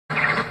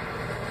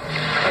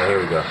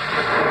we go.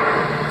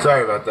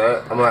 Sorry about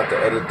that. I'm gonna have to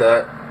edit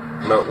that.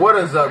 But what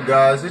is up,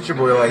 guys? It's your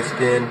boy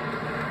Lightskin.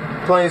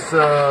 Playing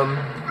some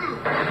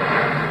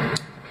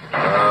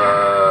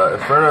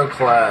Inferno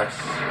Clash.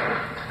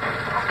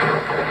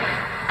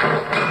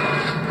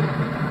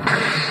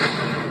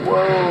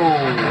 Whoa!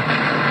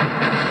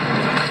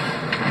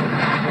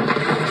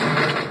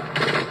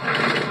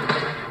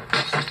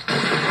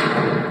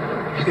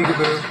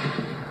 Peekaboo.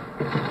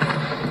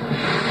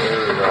 There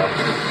we go.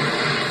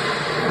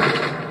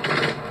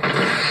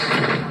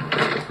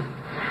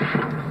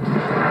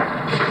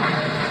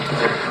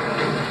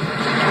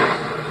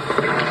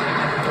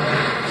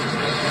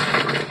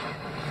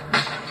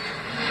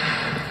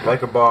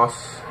 Like a boss.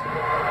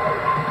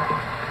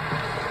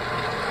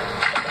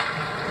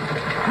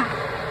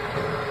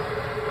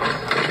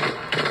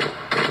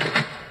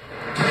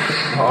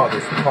 Oh,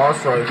 this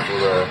pulse rifle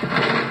though.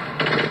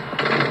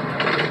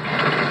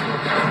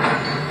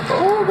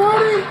 Oh,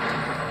 buddy!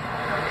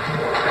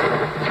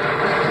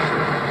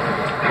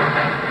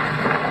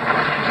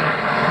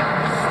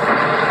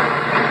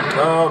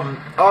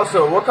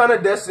 Also, what kind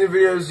of Destiny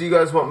videos do you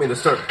guys want me to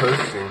start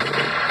posting?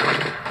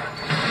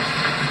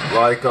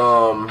 Like,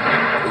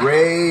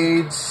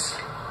 raids,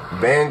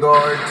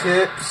 Vanguard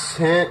tips,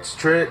 hints,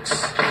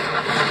 tricks,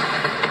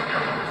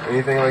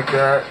 anything like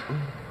that.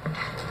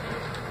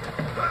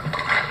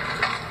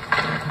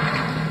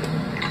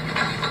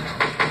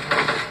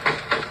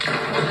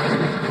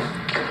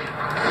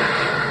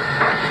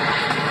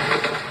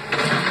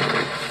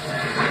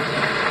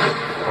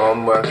 Oh,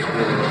 I'm about to get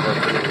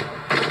it.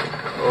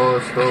 Oh,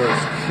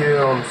 Stone's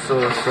kill. I'm so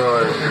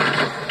sorry.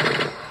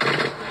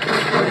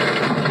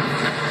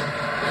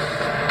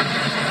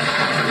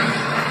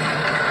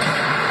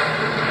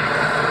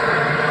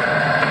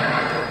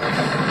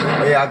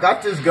 Yeah, I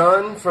got this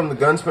gun from the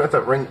gunsmith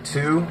at rank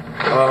 2.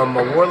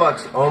 My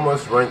warlock's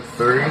almost rank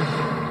 3.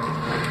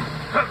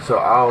 So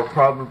I'll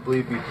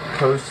probably be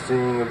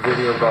posting a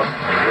video about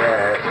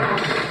that.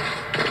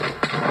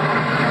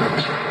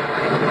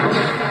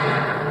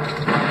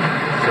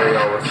 Show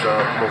y'all what's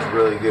up. What's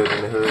really good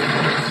in the hood.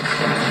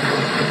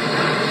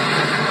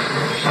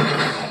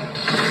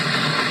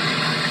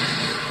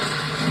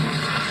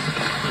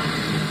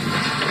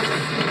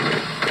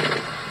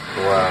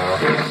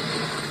 Wow.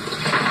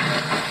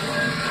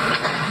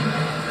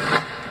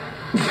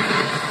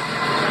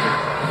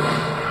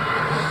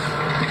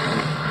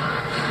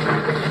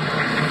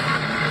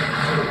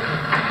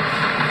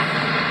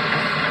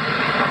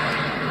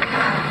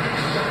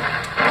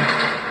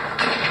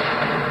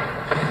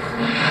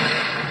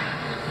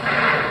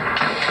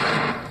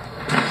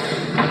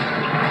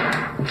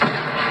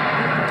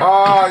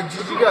 Oh,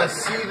 did you guys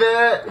see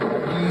that?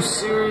 Are you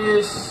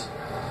serious?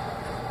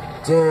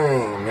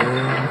 Dang,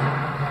 man.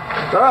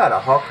 I had a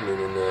Hawkman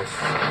in this.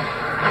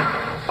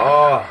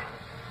 Oh.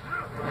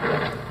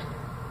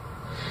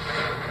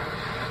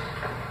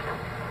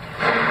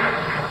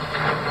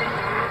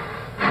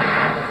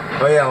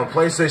 Oh yeah, on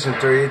PlayStation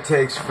 3, it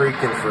takes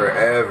freaking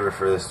forever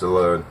for this to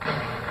load.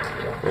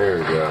 There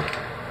we go.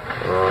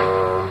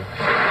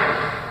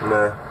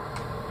 Nah.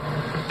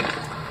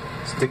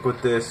 Stick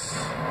with this.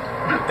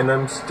 And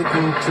I'm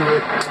sticking to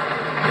it.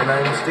 And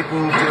I'm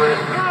sticking to it.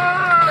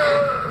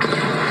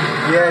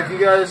 Yeah, if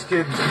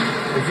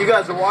you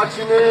guys are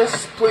watching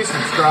this, please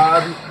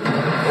subscribe.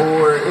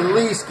 Or at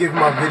least give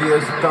my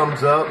videos a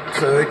thumbs up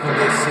so they can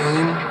get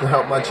seen to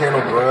help my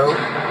channel grow.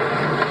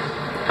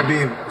 It'd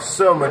be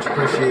so much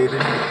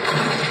appreciated.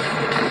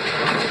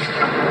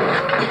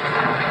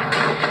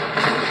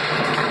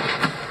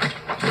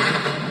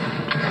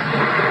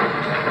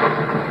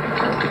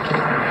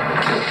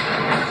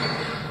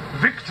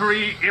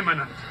 Victory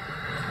imminent.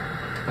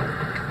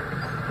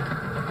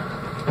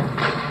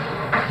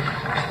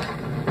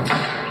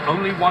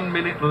 Only 1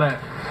 minute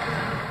left.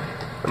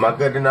 Am I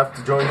good enough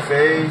to join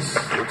phase?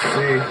 Let's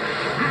see.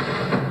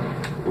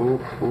 Ooh,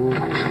 ooh.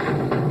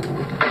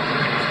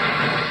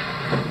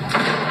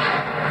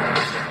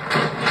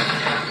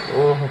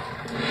 Oh.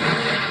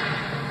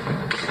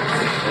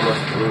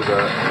 Almost blew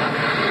that.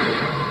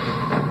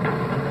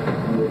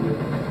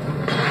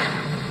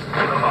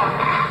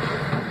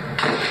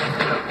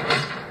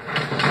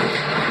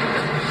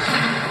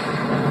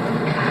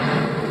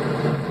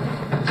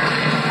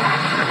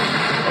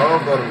 Oh,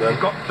 got him then.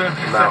 Got 30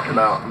 seconds.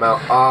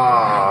 Mount.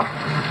 Ah.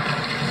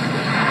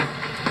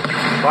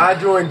 Well, I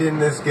joined in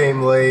this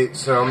game late,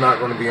 so I'm not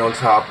going to be on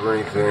top or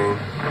anything.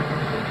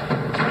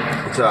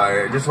 It's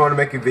alright. I just want to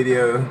make a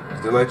video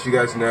to let you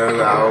guys know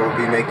that I will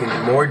be making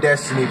more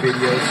Destiny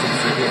videos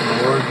since we're getting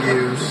more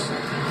views.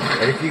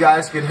 And if you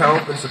guys could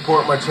help and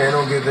support my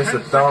channel, give this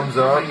a thumbs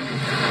up.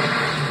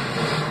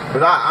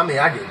 But I mean,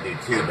 I didn't do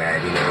too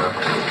bad, you know.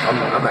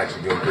 I'm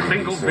actually doing pretty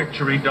Single decent.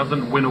 victory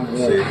doesn't win a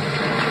war.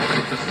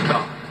 It's a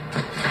start.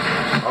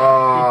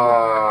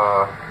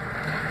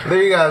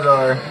 There you guys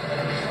are.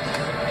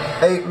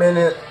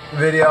 8-minute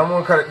video. I'm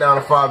gonna cut it down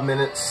to 5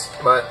 minutes,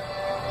 but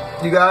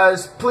you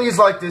guys, please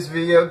like this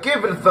video.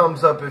 Give it a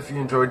thumbs up if you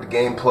enjoyed the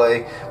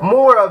gameplay.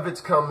 More of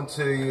it's coming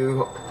to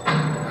you.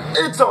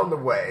 It's on the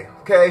way,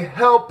 okay?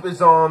 Help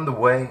is on the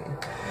way.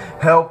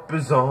 Help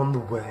is on the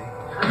way.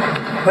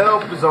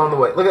 Help is on the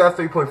way. Look at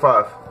that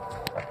 3.5.